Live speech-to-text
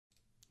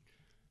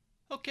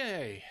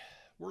Okay,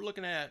 we're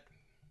looking at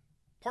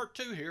part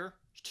two here.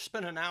 It's just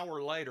been an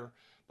hour later,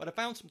 but I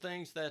found some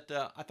things that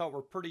I thought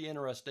were pretty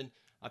interesting.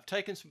 I've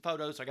taken some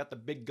photos. I got the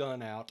big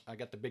gun out. I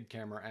got the big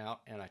camera out,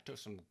 and I took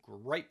some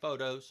great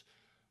photos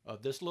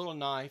of this little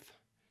knife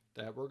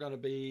that we're going to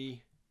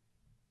be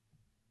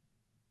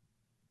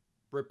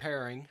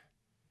repairing.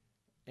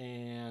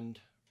 And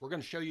we're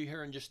going to show you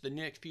here in just the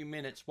next few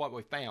minutes what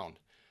we found.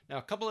 Now,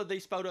 a couple of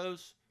these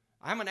photos,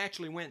 I haven't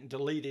actually went and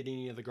deleted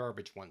any of the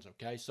garbage ones,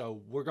 okay?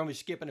 So we're going to be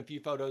skipping a few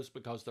photos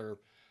because they're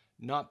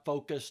not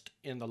focused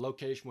in the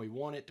location we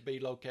want it to be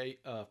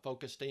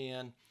focused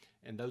in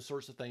and those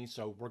sorts of things.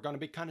 So we're going to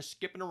be kind of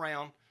skipping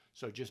around.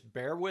 So just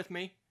bear with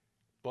me.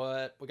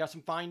 But we got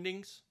some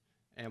findings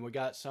and we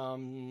got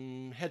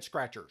some head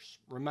scratchers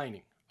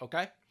remaining,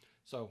 okay?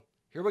 So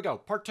here we go,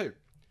 part two.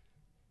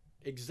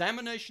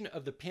 Examination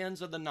of the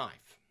pins of the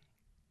knife,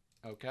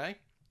 okay?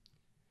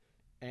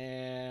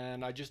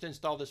 And I just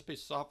installed this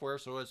piece of software,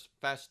 so it's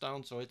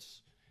Faststone, so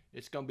it's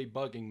going to be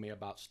bugging me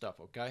about stuff,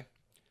 okay?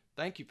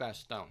 Thank you,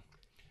 Faststone.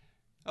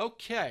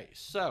 Okay,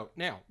 so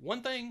now,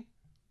 one thing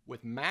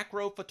with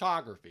macro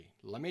photography,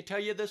 let me tell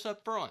you this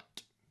up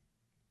front.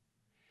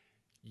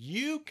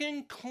 You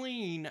can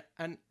clean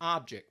an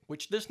object,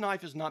 which this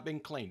knife has not been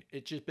cleaned.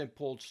 It's just been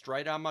pulled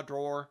straight out of my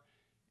drawer,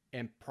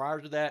 and prior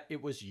to that,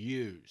 it was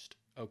used,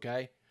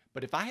 okay?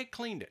 But if I had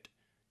cleaned it,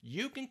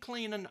 you can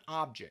clean an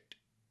object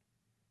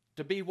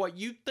to be what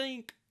you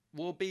think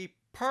will be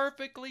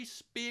perfectly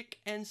spick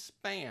and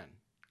span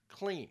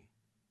clean.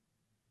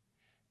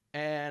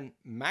 And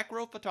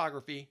macro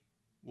photography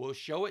will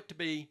show it to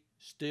be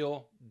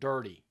still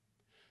dirty.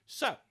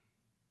 So,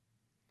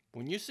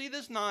 when you see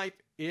this knife,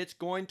 it's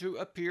going to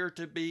appear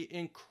to be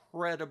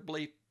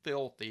incredibly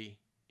filthy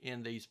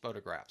in these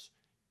photographs.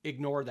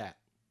 Ignore that.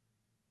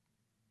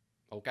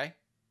 Okay?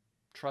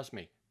 Trust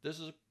me, this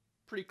is a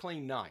pretty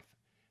clean knife,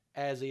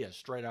 as is,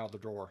 straight out of the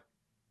drawer.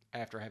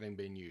 After having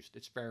been used.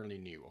 It's fairly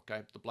new,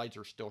 okay? The blades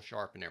are still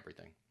sharp and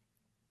everything.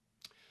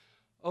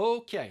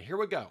 Okay, here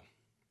we go.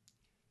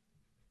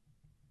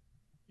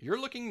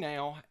 You're looking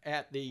now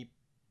at the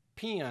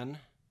pin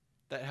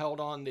that held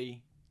on the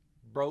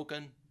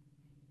broken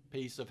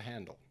piece of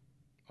handle,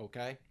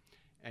 okay?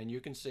 And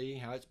you can see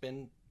how it's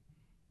been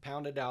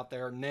pounded out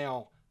there.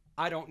 Now,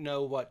 I don't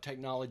know what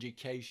technology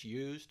Case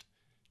used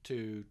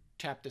to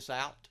tap this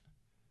out,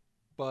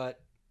 but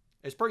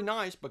it's pretty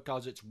nice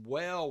because it's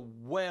well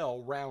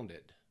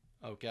rounded,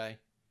 okay?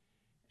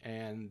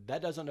 And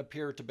that doesn't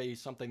appear to be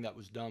something that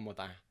was done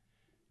with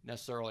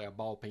necessarily a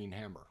ball peen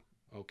hammer,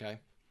 okay?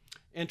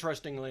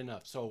 Interestingly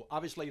enough. So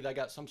obviously they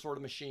got some sort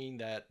of machine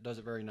that does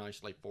it very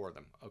nicely for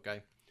them,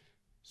 okay?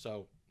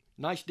 So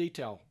nice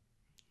detail.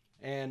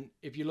 And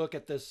if you look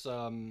at this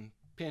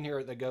pin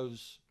here that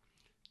goes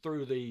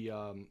through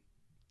the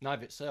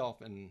knife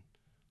itself and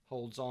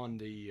holds on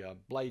the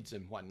blades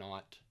and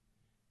whatnot,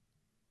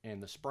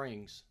 and the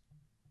springs,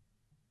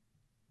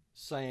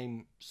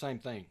 same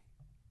thing.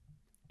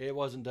 It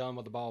wasn't done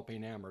with a ball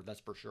peen hammer,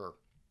 that's for sure.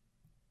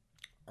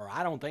 Or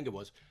I don't think it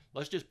was.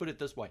 Let's just put it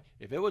this way.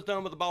 If it was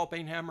done with a ball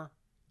peen hammer,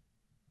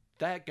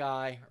 that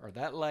guy or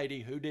that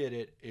lady who did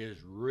it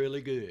is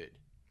really good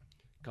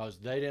because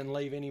they didn't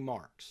leave any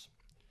marks.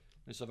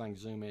 Let's see if I can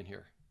zoom in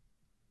here.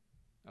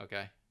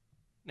 Okay.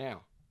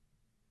 Now,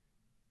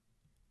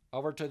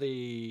 over to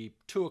the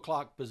 2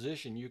 o'clock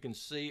position, you can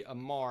see a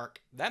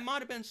mark. That might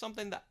have been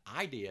something that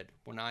I did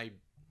when I,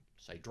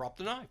 say, dropped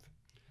the knife.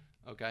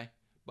 Okay?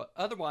 But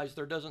otherwise,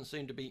 there doesn't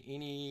seem to be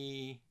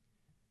any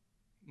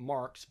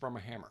marks from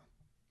a hammer.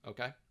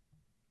 Okay?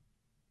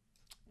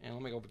 And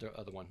let me go over to the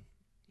other one.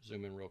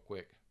 Zoom in real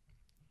quick.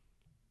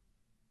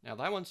 Now,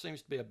 that one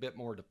seems to be a bit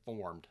more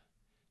deformed.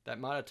 That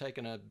might have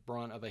taken a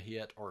brunt of a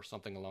hit or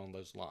something along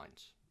those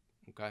lines.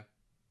 Okay?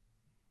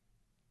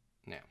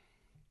 Now,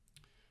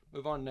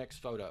 move on to next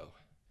photo.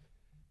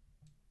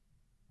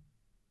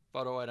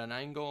 Photo at an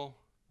angle.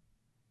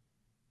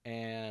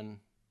 And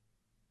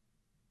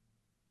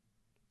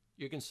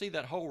you can see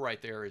that hole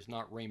right there is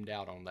not reamed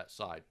out on that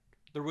side.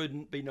 There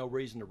wouldn't be no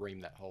reason to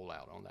ream that hole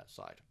out on that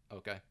side,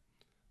 okay?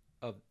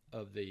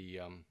 Of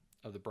the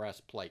brass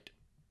plate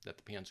that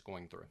the pin's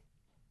going through.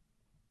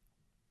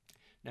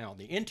 Now,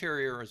 the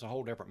interior is a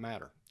whole different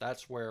matter.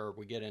 That's where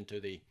we get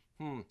into the,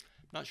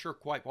 not sure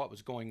quite what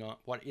is going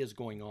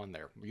on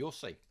there. You'll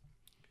see.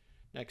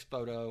 Next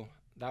photo,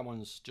 that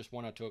one's just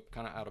one I took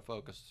kind of out of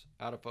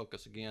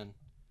focus again.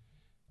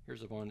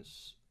 Here's the one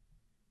that's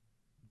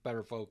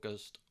better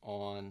focused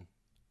on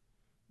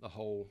the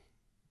hole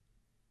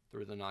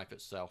through the knife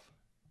itself.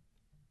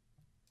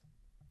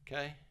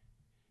 Okay,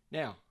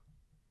 now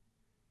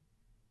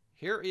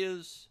here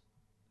is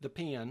the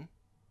pin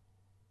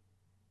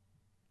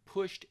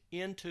pushed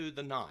into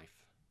the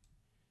knife,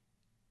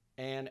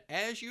 and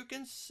as you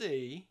can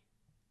see,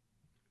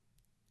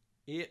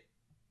 it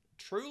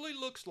truly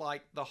looks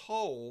like the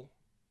hole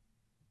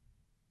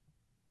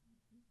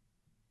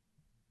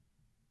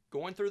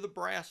going through the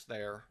brass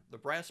there, the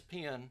brass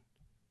pin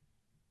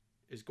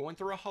is going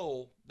through a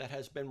hole that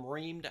has been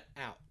reamed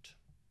out.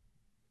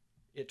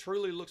 It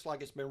truly looks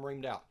like it's been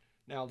reamed out.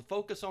 Now the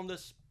focus on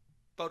this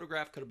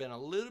photograph could have been a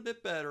little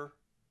bit better,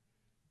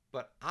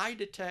 but I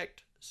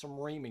detect some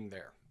reaming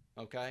there,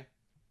 okay?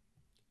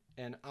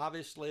 And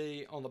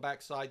obviously on the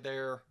back side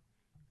there,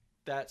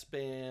 that's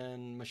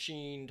been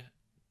machined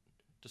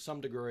to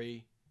some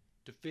degree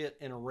to fit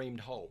in a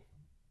reamed hole,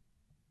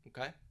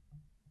 okay?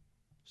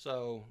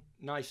 So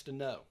nice to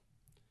know.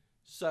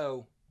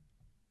 So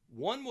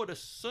one would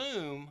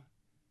assume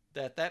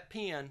that that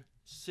pin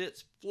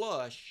sits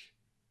flush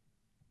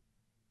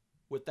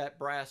with that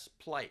brass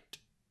plate.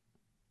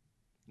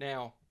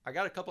 Now, I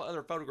got a couple of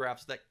other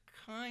photographs that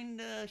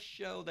kind of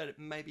show that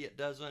maybe it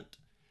doesn't,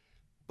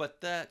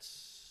 but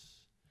those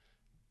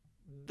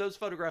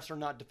photographs are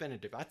not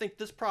definitive. I think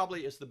this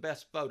probably is the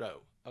best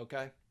photo,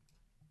 okay?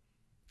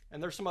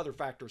 And there's some other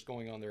factors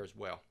going on there as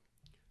well.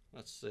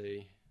 Let's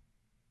see.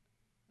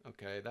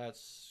 Okay,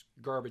 that's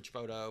garbage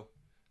photo.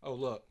 Oh,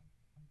 look.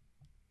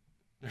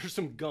 There's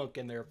some gunk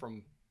in there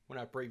from when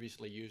I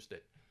previously used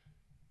it.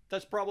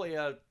 That's probably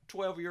a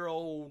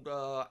 12-year-old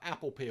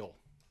apple peel.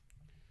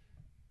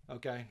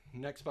 Okay,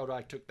 next photo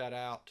I took that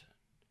out.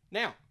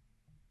 Now,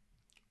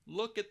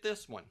 look at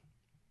this one.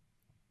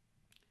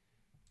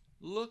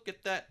 Look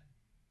at that.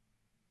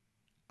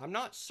 I'm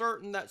not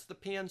certain that's the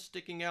pin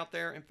sticking out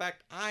there. In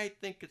fact, I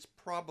think it's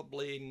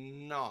probably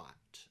not.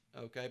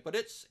 Okay, but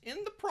it's in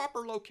the proper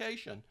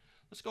location.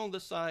 Let's go on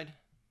this side.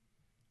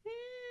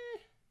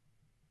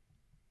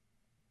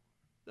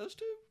 Those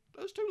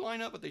two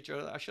line up with each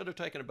other. I should have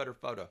taken a better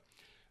photo.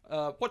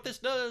 What this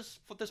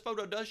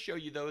photo does show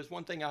you, though, is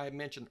one thing I had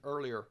mentioned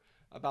earlier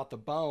about the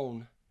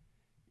bone.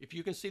 If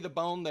you can see the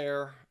bone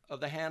there of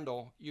the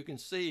handle, you can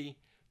see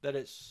that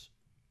it's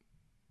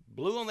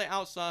blue on the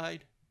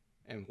outside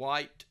and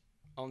white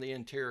on the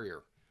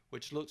interior,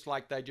 which looks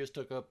like they just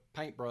took a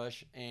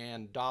paintbrush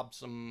and daubed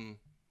some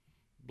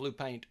blue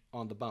paint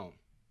on the bone,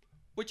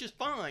 which is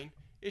fine.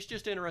 It's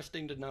just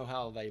interesting to know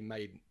how they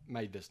made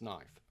this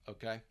knife,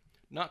 okay?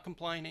 Not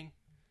complaining,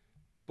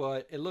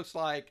 but it looks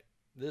like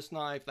this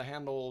knife, the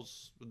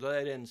handles,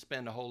 they didn't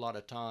spend a whole lot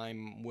of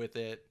time with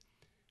it.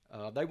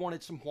 They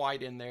wanted some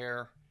white in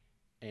there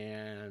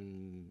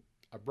and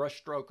a brush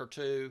stroke or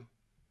two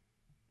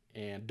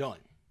and done.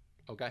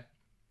 Okay,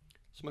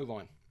 let's move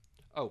on.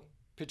 Oh,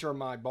 picture of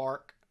my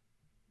bark.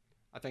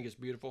 I think it's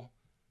beautiful.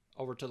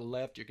 Over to the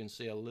left, you can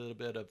see a little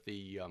bit of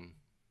the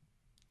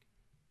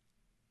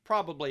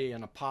probably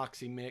an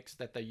epoxy mix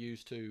that they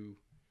use to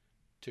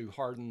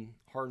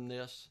harden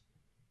this.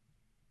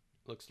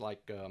 Looks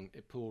like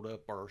it pulled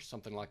up or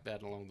something like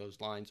that along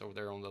those lines over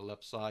there on the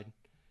left side.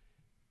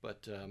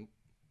 But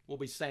we'll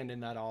be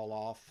sanding that all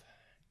off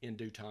in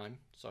due time,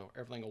 so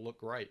everything will look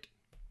great.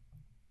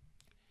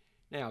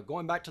 Now,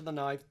 going back to the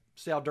knife,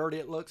 see how dirty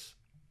it looks?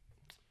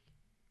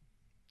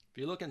 If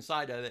you look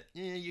inside of it,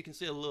 you can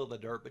see a little of the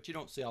dirt, but you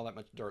don't see all that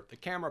much dirt. The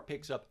camera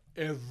picks up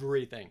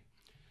everything.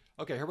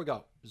 Okay, here we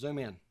go. Zoom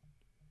in.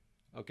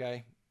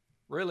 Okay.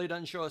 Really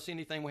doesn't show us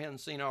anything we hadn't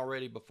seen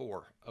already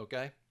before.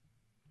 Okay.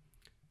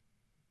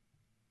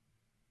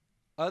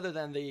 Other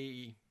than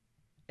the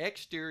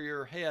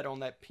exterior head on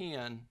that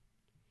pin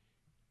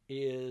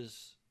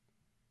is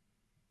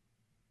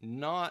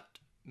not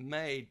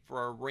made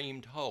for a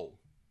reamed hole.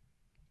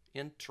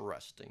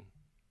 Interesting.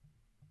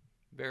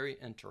 Very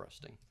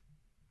interesting.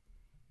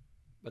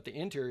 But the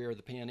interior of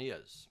the pin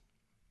is.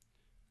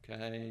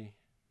 Okay.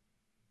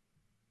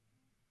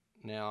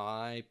 Now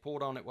I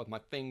pulled on it with my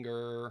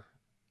finger.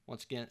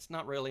 Once again, it's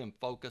not really in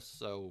focus,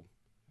 so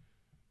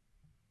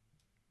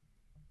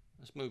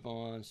let's move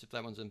on. See if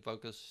that one's in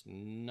focus.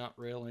 Not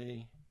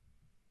really.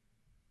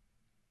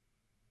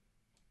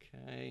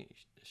 Okay.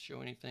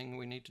 Show anything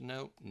we need to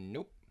know?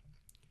 Nope.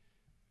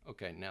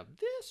 Okay, now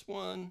this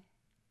one,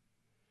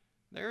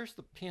 there's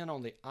the pin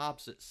on the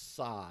opposite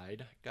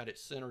side. Got it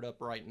centered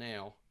up right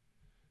now.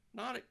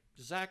 Not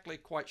exactly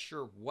quite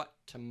sure what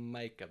to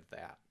make of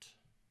that.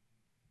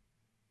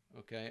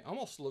 Okay,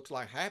 almost looks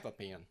like half a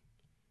pin.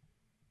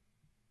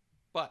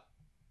 But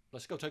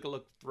let's go take a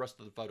look at the rest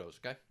of the photos,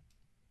 okay?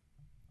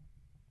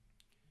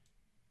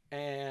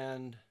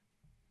 And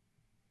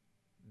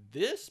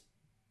this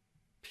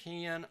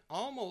pin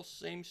almost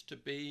seems to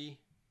be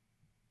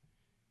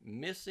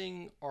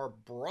missing or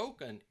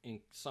broken in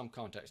some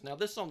context. Now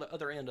this is on the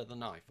other end of the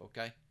knife,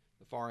 okay?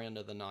 The far end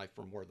of the knife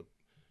from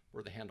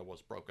where the handle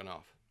was broken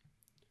off.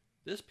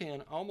 This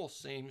pin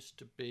almost seems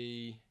to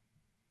be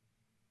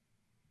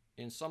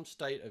in some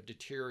state of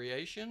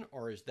deterioration,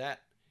 or is that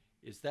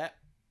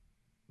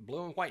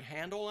blue and white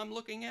handle I'm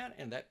looking at,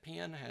 and that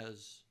pin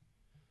has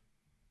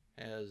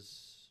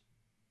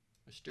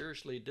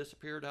mysteriously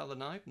disappeared out of the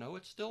knife? No,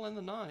 it's still in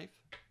the knife.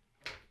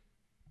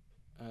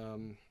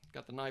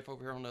 Got the knife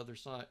over here on the other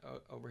side,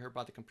 over here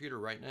by the computer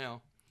right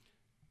now.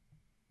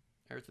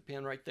 There's the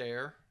pin right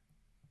there.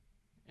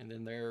 And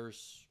then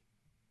there's,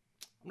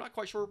 I'm not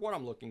quite sure what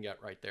I'm looking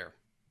at right there.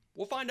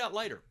 We'll find out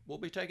later. We'll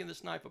be taking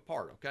this knife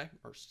apart, okay?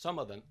 Or some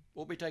of them.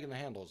 We'll be taking the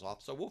handles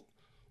off. So we'll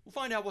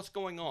find out what's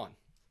going on.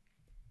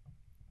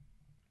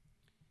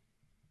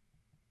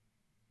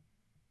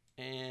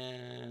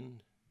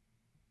 And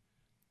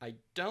I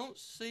don't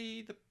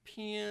see the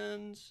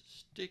pins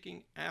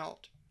sticking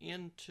out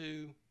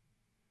into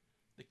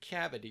the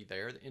cavity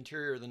there, the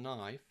interior of the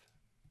knife.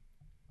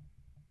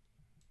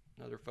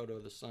 Another photo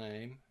of the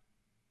same.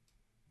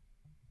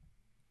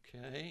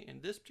 Okay,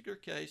 in this particular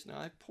case, now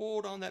I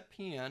pulled on that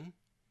pin,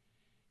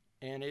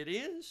 and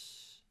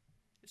it's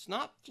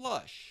not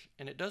flush,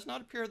 and it does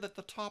not appear that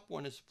the top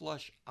one is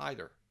flush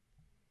either.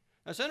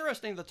 Now, it's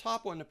interesting, the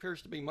top one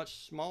appears to be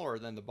much smaller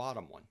than the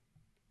bottom one.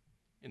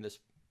 In this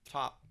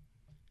top,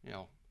 you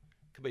know,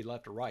 could be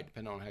left or right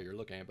depending on how you're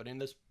looking at it, but in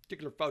this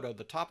particular photo,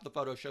 the top of the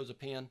photo shows a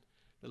pin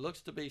that looks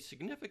to be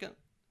significant,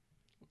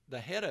 the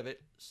head of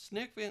it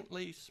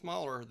significantly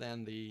smaller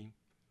than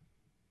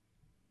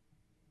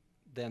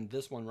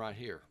this one right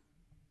here.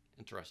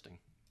 Interesting.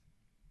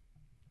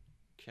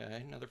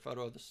 Okay, another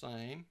photo of the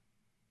same.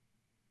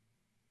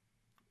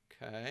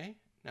 Okay,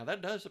 now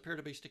that does appear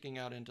to be sticking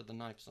out into the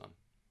knife some.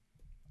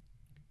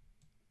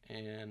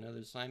 And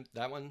another same,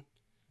 that one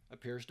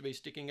appears to be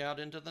sticking out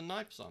into the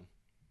knife some.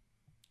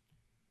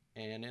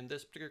 And in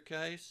this particular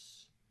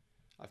case,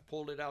 I've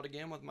pulled it out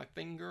again with my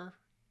finger,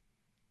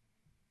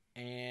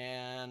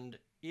 and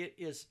it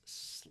is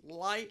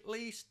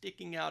slightly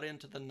sticking out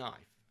into the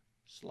knife,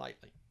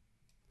 slightly.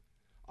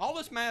 All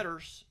this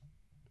matters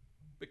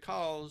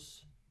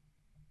because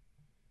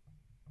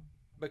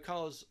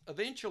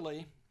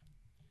eventually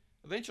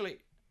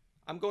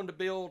I'm going to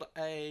build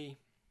a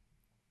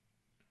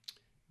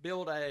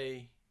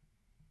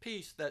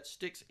piece that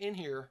sticks in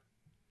here,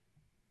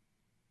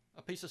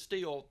 a piece of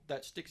steel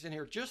that sticks in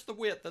here just the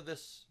width of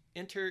this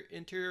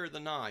interior of the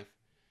knife,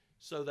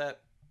 so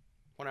that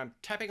when I'm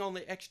tapping on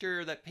the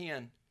exterior of that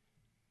pin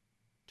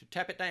to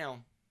tap it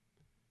down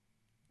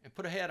and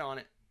put a head on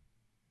it,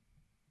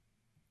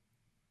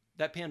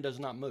 that pin does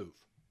not move.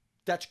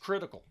 That's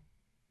critical.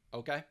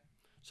 Okay?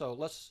 So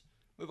let's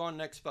move on to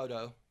the next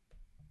photo.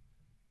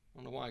 I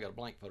don't know why I got a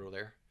blank photo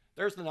there.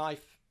 There's the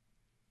knife,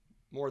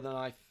 more the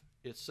knife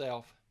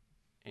itself.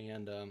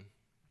 And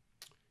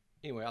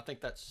anyway, I think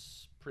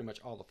that's pretty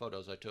much all the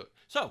photos I took.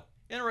 So,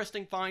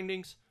 interesting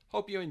findings.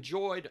 Hope you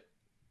enjoyed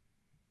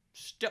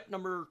step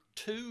number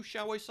 2,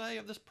 shall we say,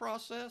 of this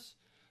process.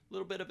 A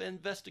little bit of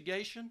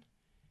investigation.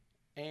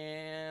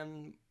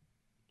 And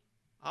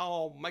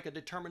I'll make a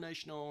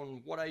determination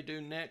on what I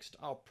do next.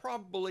 I'll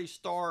probably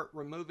start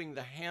removing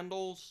the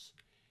handles,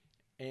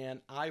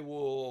 and I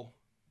will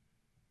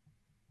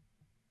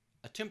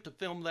attempt to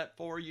film that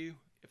for you.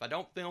 If I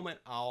don't film it,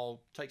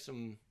 I'll take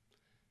some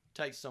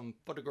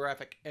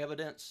photographic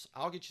evidence.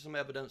 I'll get you some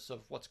evidence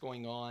of what's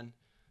going on.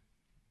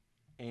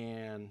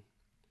 And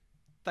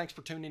thanks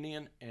for tuning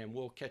in, and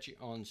we'll catch you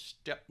on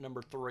step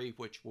number 3,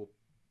 which will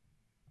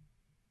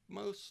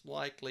most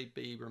likely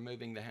be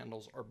removing the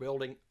handles or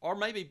building, or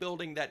maybe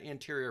building that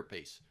interior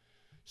piece.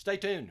 Stay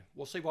tuned.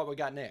 We'll see what we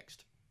got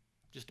next.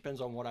 Just depends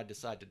on what I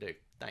decide to do.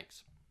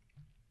 Thanks.